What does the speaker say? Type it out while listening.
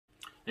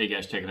Hey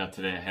guys, check it out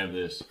today. I have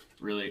this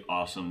really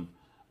awesome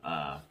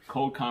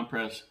cold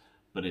compress,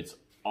 but it's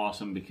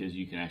awesome because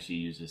you can actually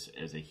use this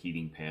as a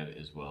heating pad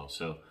as well.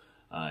 So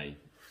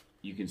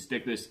you can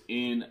stick this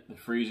in the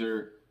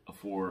freezer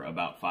for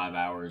about 5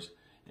 hours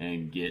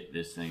and get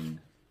this thing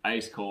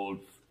ice cold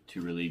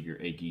to relieve your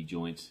achy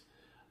joints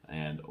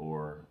and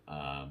or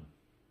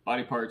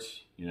body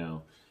parts. You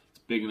know,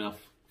 it's big enough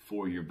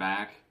for your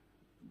back.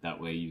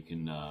 That way you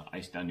can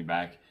ice down your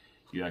back.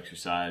 You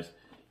exercise,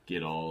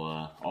 get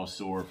all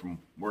sore from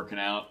working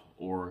out,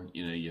 or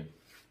you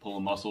pull a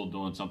muscle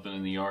doing something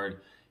in the yard.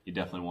 You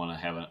definitely want to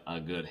have a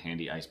good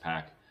handy ice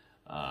pack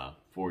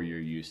for your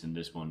use, and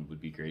this one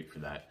would be great for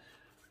that.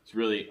 It's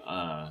really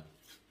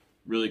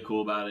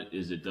cool about it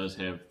is it does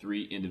have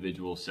 3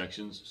 individual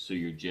sections, so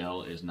your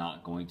gel is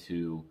not going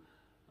to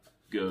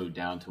go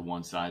down to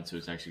one side, so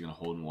it's actually going to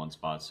hold in one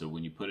spot. So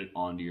when you put it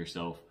onto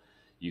yourself,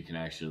 you can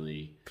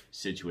actually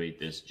situate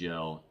this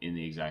gel in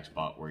the exact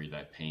spot where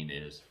that pain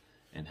is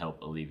and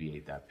help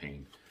alleviate that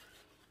pain.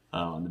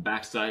 On the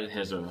back side, it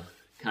has a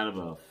kind of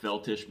a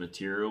feltish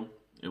material,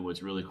 and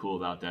what's really cool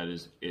about that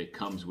is it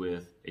comes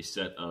with a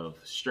set of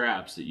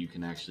straps that you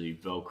can actually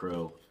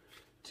Velcro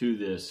to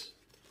this,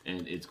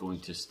 and it's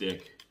going to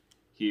stick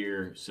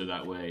here, so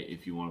that way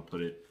if you want to put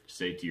it,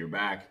 say, to your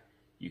back,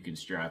 you can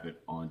strap it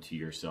onto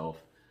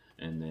yourself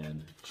and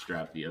then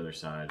strap the other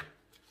side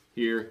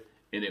here,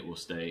 and it will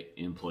stay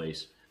in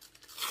place.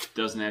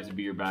 Doesn't have to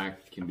be your back,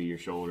 it can be your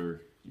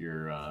shoulder,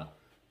 your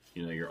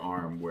your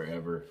arm,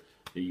 wherever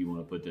that you want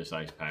to put this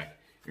ice pack,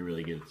 and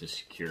really get it to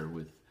secure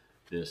with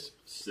this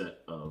set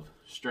of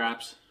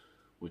straps,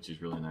 which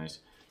is really nice.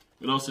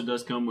 It also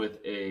does come with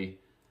a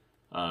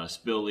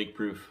spill leak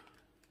proof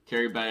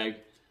carry bag,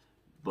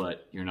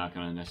 but you're not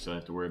going to necessarily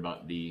have to worry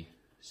about the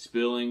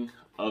spilling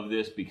of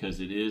this because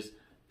it is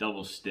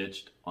double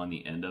stitched on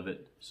the end of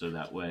it, so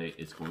that way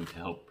it's going to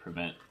help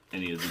prevent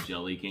any of the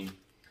gel leaking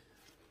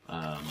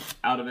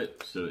out of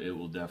it, so it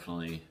will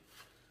definitely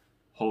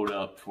hold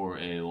up for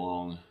a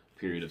long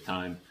period of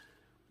time.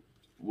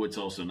 What's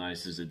also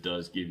nice is it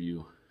does give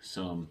you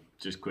some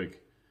just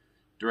quick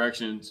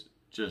directions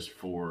just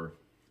for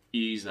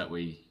ease, that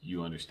way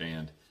you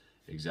understand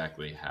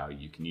exactly how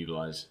you can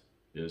utilize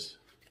this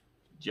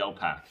gel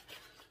pack.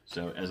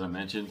 So as I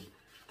mentioned,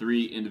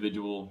 3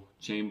 individual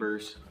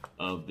chambers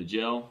of the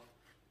gel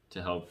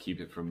to help keep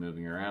it from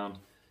moving around.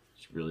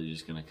 It's really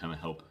just going to kind of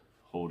help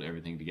hold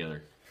everything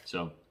together.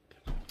 So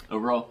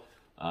overall,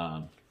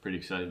 pretty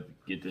excited to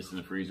get this in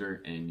the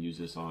freezer and use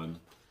this on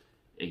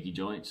achy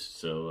joints.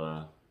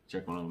 So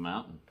check one of them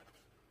out, and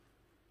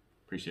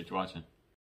appreciate you watching.